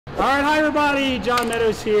right, hi everybody. John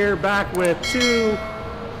Meadows here, back with two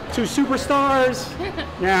superstars.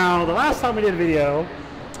 Now, the last time we did a video,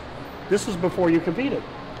 this was before you competed.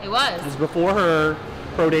 It was. It was before her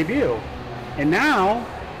pro debut. And now,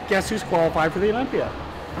 guess who's qualified for the Olympia?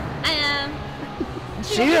 I am.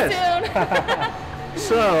 She is.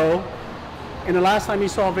 So, in the last time you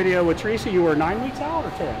saw a video with Theresa, you were 9 weeks out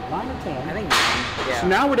or 10? 9 or 10? I think 9, yeah. So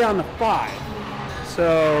now we're down to 5.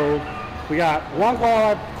 So we got one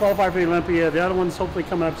qualified for the Olympia, the other one's hopefully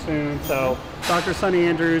coming up soon. So Dr.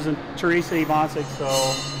 Andrews and Theresa Ivancik.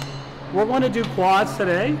 So we're going to do quads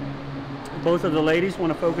today. Both of the ladies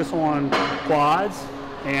want to focus on quads,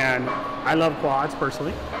 and I love quads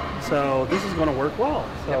personally. So this is going to work well.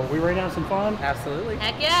 So we ready to have some fun? Absolutely.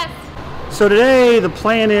 Heck yes. So today the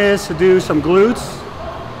plan is to do some glutes,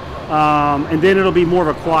 and then it'll be more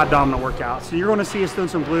of a quad dominant workout. So you're going to see us doing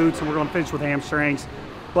some glutes, and we're going to finish with hamstrings,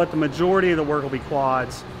 but the majority of the work will be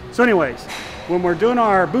quads. So anyways, when we're doing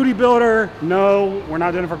our booty builder, no, we're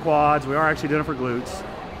not doing it for quads. We are actually doing it for glutes.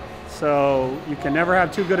 So you can never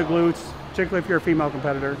have too good of glutes, particularly if you're a female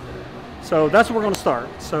competitor. So that's what we're going to start.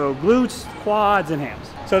 So glutes, quads, and hams.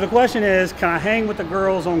 So the question is, can I hang with the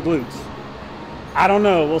girls on glutes? I don't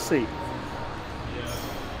know. We'll see.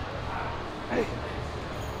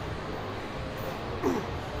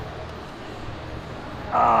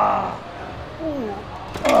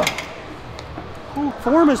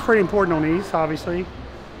 Form is pretty important on these, obviously.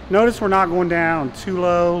 Notice we're not going down too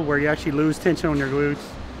low where you actually lose tension on your glutes.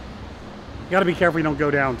 You got to be careful you don't go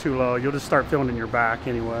down too low. You'll just start feeling in your back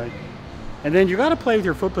anyway. And then you got to play with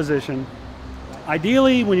your foot position.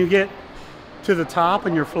 Ideally, when you get to the top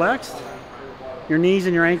and you're flexed, your knees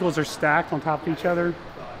and your ankles are stacked on top of each other.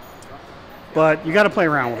 But you got to play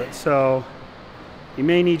around with it. So you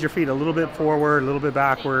may need your feet a little bit forward, a little bit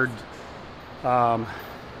backward.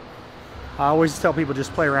 I always tell people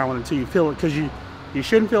just play around with it until you feel it, because you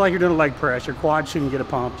shouldn't feel like you're doing a leg press. Your quad shouldn't get a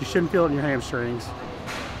pump. You shouldn't feel it in your hamstrings.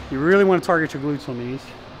 You really want to target your glutes on these.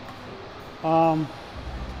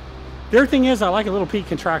 The other thing is I like a little peak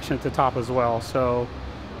contraction at the top as well. So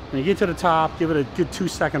when you get to the top, give it a good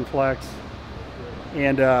 2-second flex.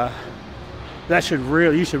 And you should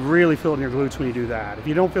really feel it in your glutes when you do that. If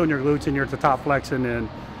you don't feel it in your glutes and you're at the top flexing, then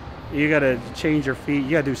you got to change your feet.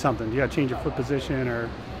 You got to do something. You got to change your foot position.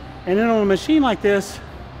 And then on a machine like this,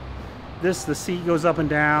 the seat goes up and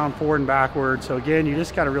down, forward and backward. So again, you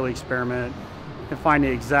just got to really experiment and find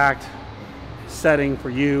the exact setting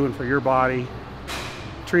for you and for your body.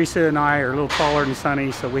 Theresa and I are a little taller than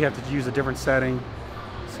Sunny, so we have to use a different setting.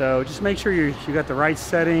 So just make sure you got the right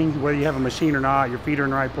setting, whether you have a machine or not, your feet are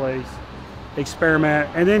in the right place. Experiment.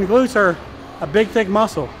 And then glutes are a big, thick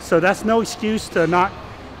muscle, so that's no excuse to not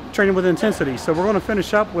training with intensity. So we're going to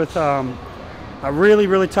finish up with a really,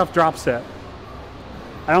 really tough drop set.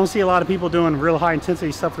 I don't see a lot of people doing real high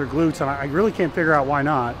intensity stuff for their glutes, and I really can't figure out why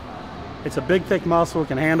not. It's a big, thick muscle, it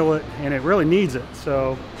can handle it, and it really needs it.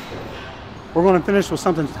 So we're going to finish with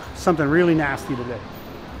something really nasty today.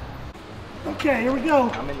 Okay, here we go.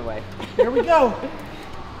 I'm in the way. Here we go.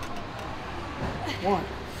 1,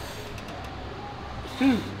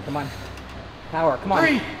 2. Come on. Power, come on.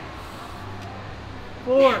 3,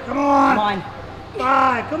 4, come on. Come on.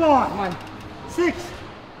 5, come on. Come on. 6,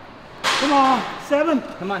 come on. 7,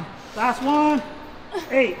 come on. last one.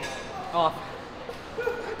 8, Off.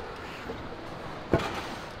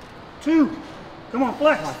 2, come on,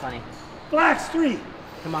 flex. Come on, Sonny. Flex. 3,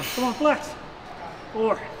 Come on. come on, flex.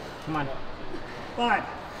 4, Come on. 5,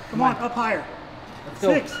 come on, up higher. Let's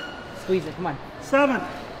go. 6, Squeeze it, come on. 7,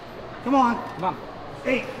 come on. Come on.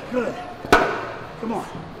 8, good. Come on,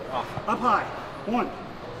 Off. up high. 1,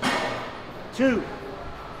 2,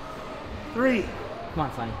 3, Come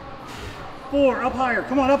on, Sonny. 4, up higher.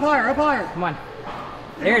 Come on, up higher, up higher. Come on.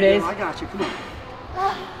 There it is. I got you, come on.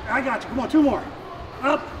 I got you, come on, 2 more.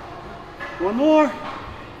 Up. 1 more.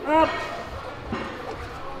 Up.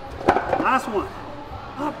 Last one.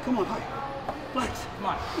 Up, come on, high. Flex. Come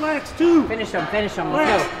on. Flex. 2. Finish them, Flex.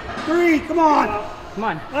 let's go. 3, come on. Come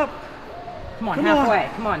on. Up. Come on, Come halfway.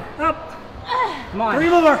 on. Come on. Up. Come on. 3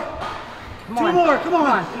 more. Come 2 on. more, come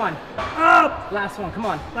on. Come on. Up. Last one, come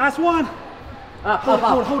on. Last one. Up, up,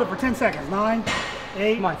 up. Hold it for 10 seconds. 9,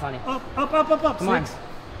 8. Come on, Sonny. Up, up, up, up, up. Come 6, on.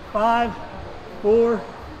 5, 4,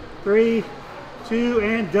 3, 2,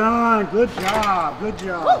 and done. Good job. Good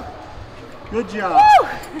job. Woo. Good job. Woo!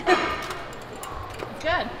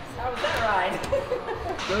 Good. How was that ride?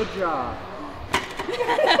 Good job.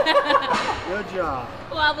 Good job.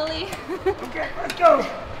 Wobbly. Okay, let's go.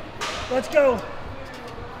 Let's go.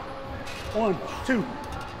 1, 2.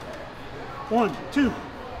 1, 2.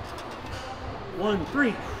 1,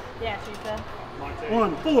 3. Yeah, Theresa.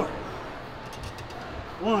 1, 4.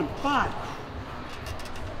 1, 5.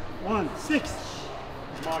 1, 6.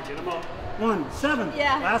 Come on, get them up. 1, 7.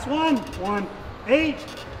 Yeah. Last one. 1, 8.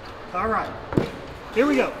 All right. Here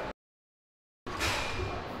we go.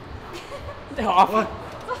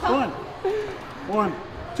 1,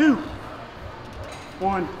 2.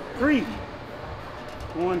 1, 3.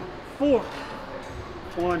 1, 4.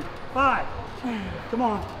 1, 5. Come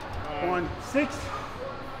on. 1, 6.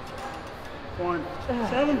 1,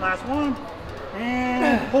 7. Last one.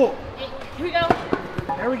 And pull. Here we go.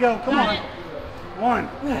 There we go. Come on. 1,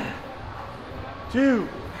 2,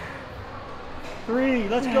 3.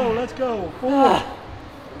 Let's go. Let's go. 4.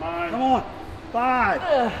 Come on.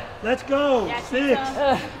 5. Let's go. 6.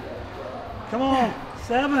 Come on.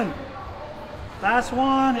 7. Last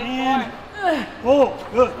one and pull.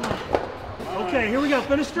 Good. Okay, here we go.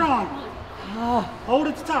 Finish strong. Hold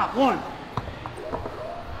at the top. 1,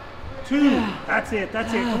 2. That's it.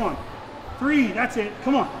 That's it. Come on. 3. That's it.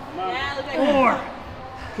 Come on. Yeah, look like 4.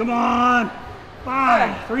 Come on.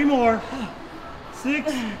 5. 3 more.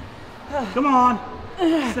 6. Come on.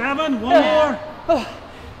 7. 1 more.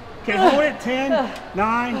 Okay, hold it. 10,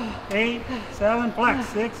 9, 8, 7. Flex.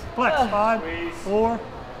 6. Flex. 5, 4,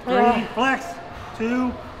 3. Flex. 2,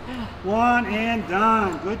 1, and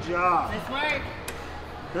done. Good job. nice work.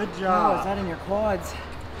 Good Oh, is job. that in your quads?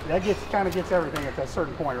 That kind of gets everything at that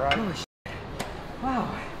certain point, right? Wow.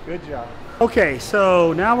 Good job. Okay,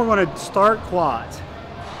 so now we're going to start quads.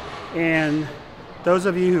 And those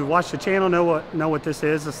of you who watch the channel know what this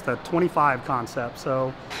is. It's the 25 concept.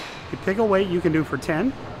 So you pick a weight you can do for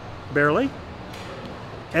 10, barely.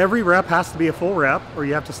 Every rep has to be a full rep, or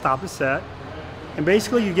you have to stop the set. And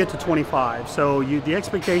basically you get to 25. So the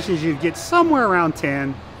expectation is you get somewhere around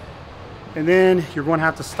 10, and then you're going to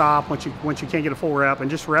have to stop once you can't get a full rep, and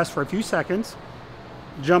just rest for a few seconds.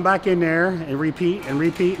 Jump back in there and repeat and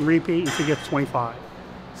repeat and repeat until you get to 25.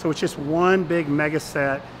 So it's just one big mega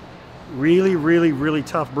set. Really, really, really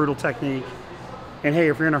tough, brutal technique. And hey,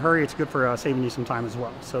 if you're in a hurry, it's good for saving you some time as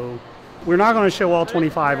well. So we're not going to show all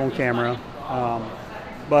 25 on camera,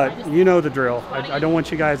 but you know the drill. I don't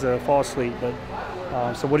want you guys to fall asleep, but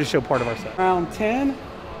so we'll just show part of our set. Around 10,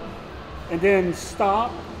 and then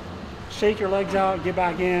stop, shake your legs out, get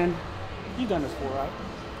back in. You've done this before, right?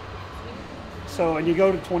 So, and you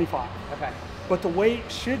go to 25. Okay. But the weight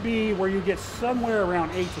should be where you get somewhere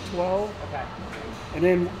around 8 to 12. Okay. And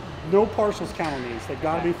then no partials count on these. They've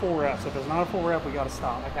got to be full reps. If it's not a full rep, we got to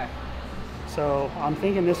stop. Okay. So I'm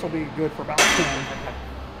thinking this will be good for about 10. Okay.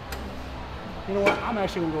 You know what? I'm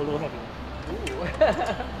actually going to go a little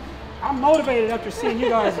heavier. I'm motivated after seeing you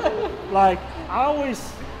guys. Like, I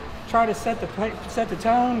always try to set the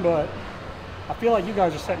tone, but I feel like you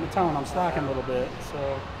guys are setting the tone. I'm slacking a little bit.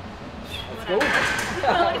 So let's go. Look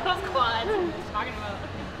at those quads. What are you talking about?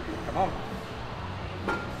 Come on.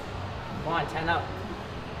 Come on, 10 up.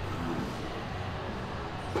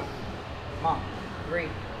 Come on. 3.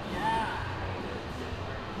 Yeah.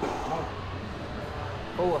 Come on.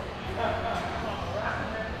 4.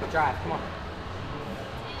 Drive, come on.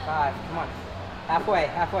 5, come on. Halfway,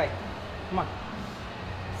 halfway. Come on.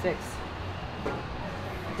 6.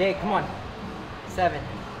 Dig, come on. 7.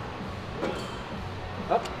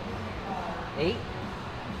 Up. 8.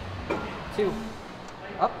 2.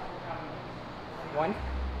 Up. 1.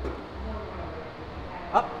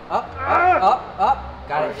 Up, up, up, up, up.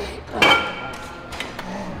 Got it.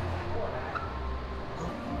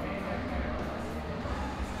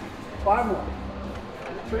 Five more.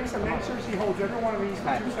 Theresa, make sure she holds every one of these for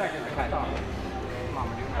Okay. 2 seconds. Okay. Stop. Come on,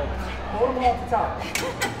 we're doing it. Hold them all at the top.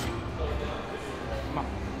 Come on.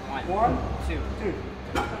 1, 1, 2. 2.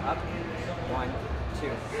 Up. 1, 2.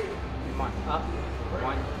 Come on. Up.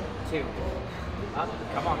 1, 2. Up.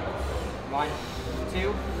 Come on. 1,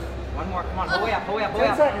 2. One more. Come on. Pull way up. Pull way up. Pull way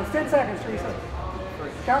 10 up. seconds. 10 seconds, Theresa. 3,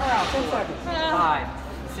 Count around. 10 seconds. 5,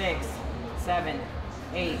 6, 7,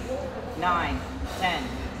 8, 9, 10.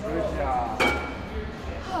 Good job.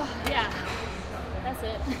 Yeah. That's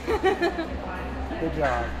it. Good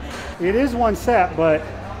job. It is one set, but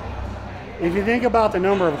if you think about the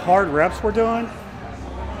number of hard reps we're doing,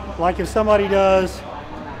 like if somebody does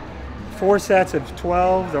 4 sets of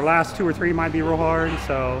 12, their last 2 or 3 might be real hard.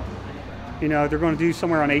 So, you know, they're going to do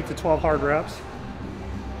somewhere on 8 to 12 hard reps.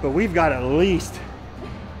 But we've got at least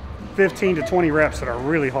 15 to 20 reps that are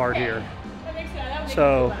really hard here. That makes it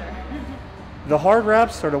So better. the hard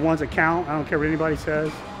reps are the ones that count. I don't care what anybody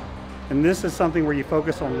says. And this is something where you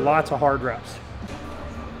focus on lots of hard reps.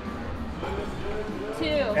 2.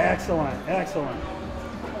 Excellent, excellent.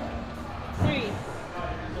 3.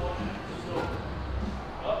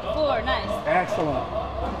 4. Nice. Excellent.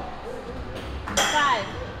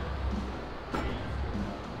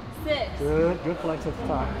 6. Good. Good flex at the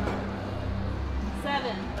top.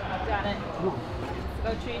 7. Got it. Come on.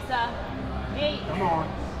 Go, Theresa. 8. Come on.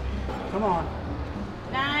 Come on.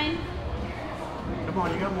 9. Come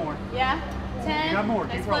on. You got more. Yeah. 10. You got more.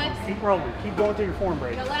 Nice Keep rolling. flex. Keep rolling. Keep going to your form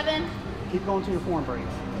breaks. 11. Keep going to your form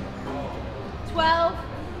breaks. 12.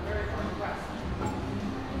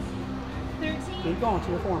 13. Keep going to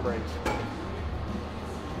your form breaks.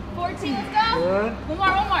 14. Let's go. Good. One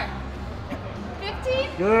more. One more. 15.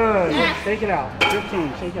 Good. Yes. Shake it out.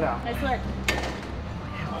 15. Shake it out. Nice work.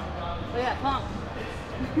 Oh yeah, pump.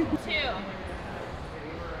 2.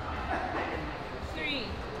 3.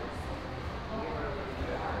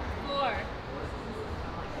 4.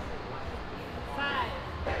 5.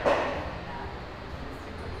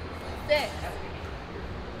 6.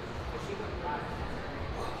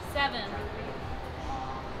 7.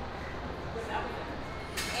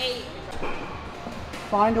 8.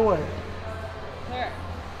 Find a way. There.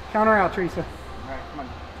 Counter out, Theresa. All right, come on.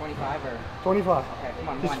 25 or 25. okay, come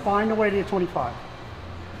on. Just 1. find a way to get 25.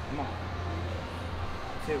 Come on.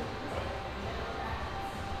 2.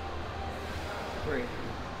 3.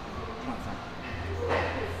 Come on, son.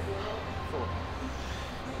 4.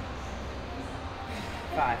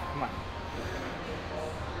 5. Come on.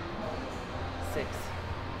 6.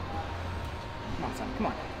 Come on, son. Come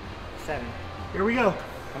on. 7. Here we go.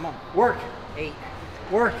 Come on. Work. 8.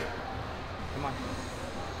 Work. Come on.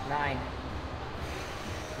 9.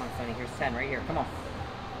 Come on, Sonny. Here's 10 right here. Come on.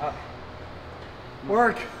 Up.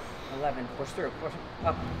 Work. 11. Push through. Push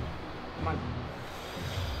up. Come on.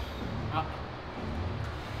 Up.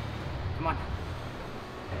 Come on.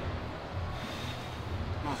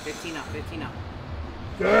 Come on. 15 up. 15 up.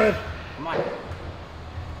 Good. Come on.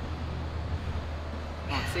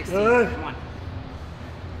 Come on. 16. Good. Come on.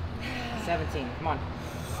 17. Come on.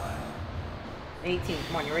 18.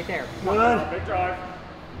 Come on. You're right there. Come on. Good. Big drive.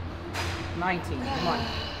 19. Come on.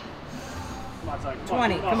 Come on, son.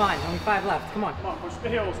 20. Come on. Only 5 left. Come on. Come on, push the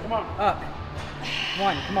heels. Come on. Up.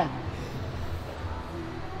 1. Come on.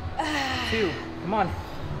 2. Come on.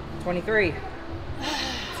 23.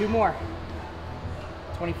 2 more.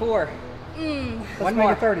 24. Let's One make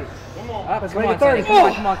more. it 30. One more. Up. Let's Come make on, it 30.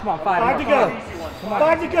 Sonny. Come on. Come Come on. Come on. 5 5 more. to Come go. on. Come on.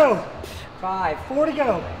 5 to go. 5. 4 to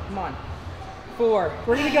go. Come on. 4.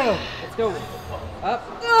 3 to go. Let's go. Up.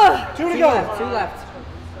 2 to 2 go. left. 2 left.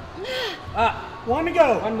 Up. 1 to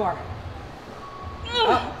go. 1 more.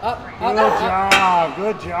 Up. Up. Good Up. job.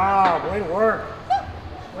 Good job. Way to work.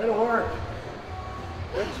 Way to work.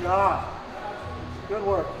 Good job. Good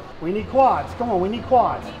work. We need quads. Come on, we need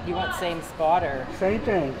quads. You want same spot or? Same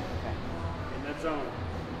thing. In that zone.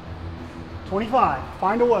 25.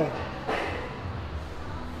 Find a way.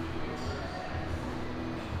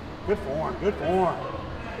 Good form. Good form.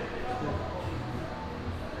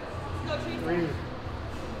 Go, Theresa. 3.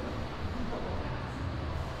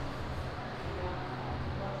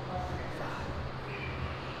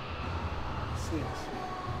 6.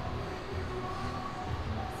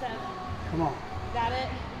 7. Come on. Got it.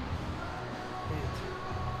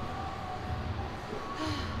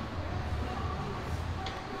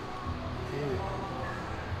 8.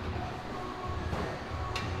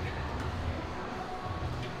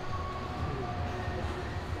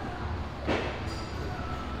 9.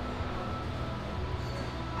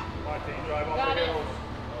 15, drive off Got the it. heels.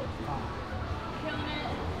 Killing it.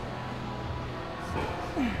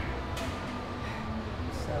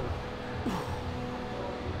 7.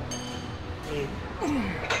 8.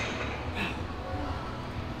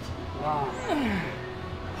 9.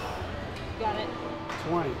 Got it.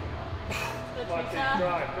 20. Go, 15, Theresa.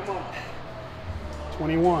 drive. Come on.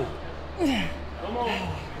 21. Come on.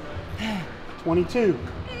 22.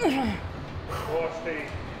 Push, Steve.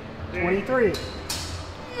 23.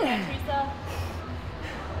 Theresa.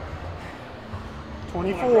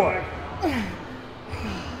 24.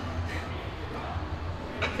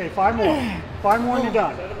 Okay, 5 more. 5 more and you're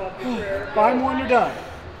done. Set him up in prayer. 5 more and you're done.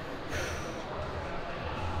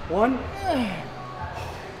 1.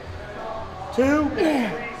 2.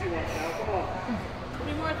 Easy ones now. Come on.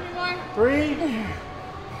 3 more. 3 more. 3.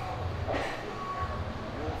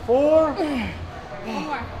 4. 1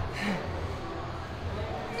 more.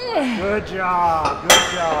 Good job. Good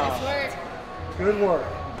Nice job. work. Good work.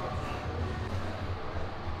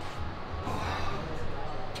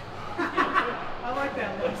 I like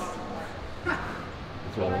that list.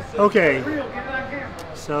 Okay,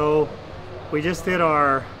 so we just did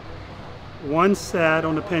our 1 set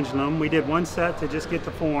on the pendulum. We did 1 set to just get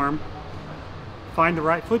the form, find the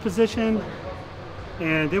right foot position,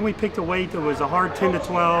 and then we picked a weight that was a hard 10 to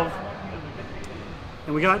 12,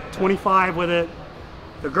 and we got 25 with it.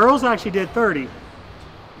 The girls actually did 30,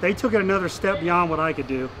 they took it another step beyond what I could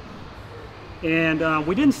do. And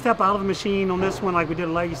we didn't step out of the machine on this one like we did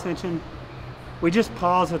a leg extension. We just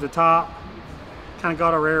paused at the top, kind of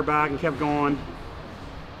got our air back and kept going.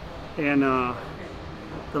 And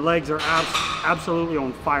the legs are absolutely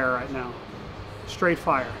on fire right now. Straight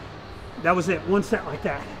fire. That was it, one set like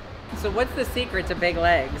that. So what's the secret to big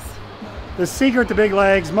legs? The secret to big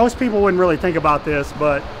legs, most people wouldn't really think about this,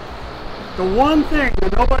 but the one thing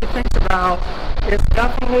that nobody thinks about is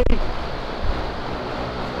definitely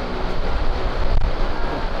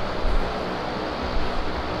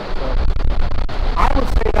I would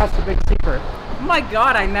say that's the big secret. Oh my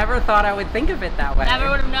God, I never thought I would think of it that way. Never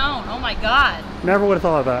would have known. Oh my God. Never would have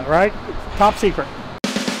thought of that, right? Top secret.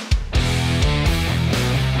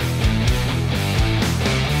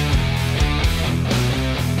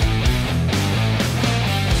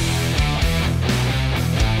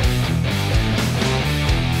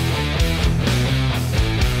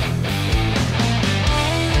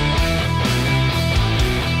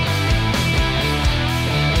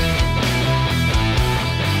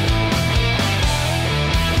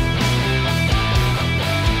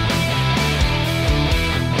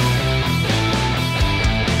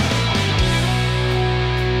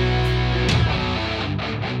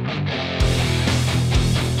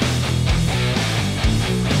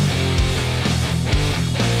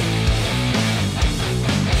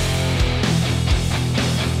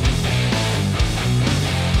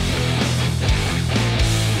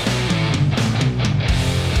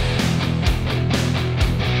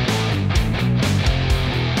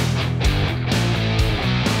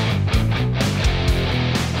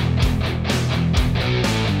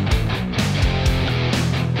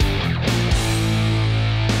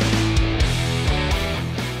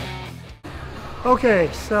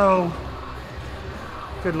 Okay, so,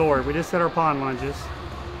 good Lord, we just did our pond lunges.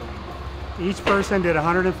 Each person did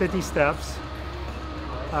 150 steps.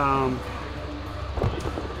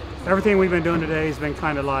 Everything we've been doing today has been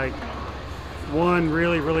kind of like one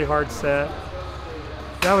really hard set.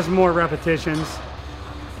 That was more repetitions.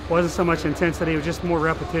 Wasn't so much intensity, it was just more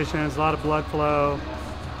repetitions, a lot of blood flow,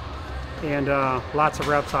 and lots of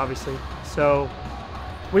reps, obviously. So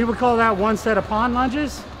we would call that one set of pond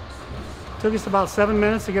lunges. Took us about 7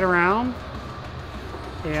 minutes to get around,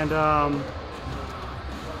 and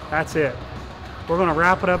that's it. We're gonna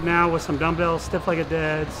wrap it up now with some dumbbell stiff-legged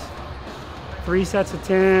deads, 3 sets of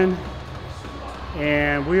 10,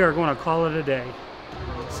 and we are gonna call it a day.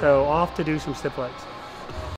 So off to do some stiff legs.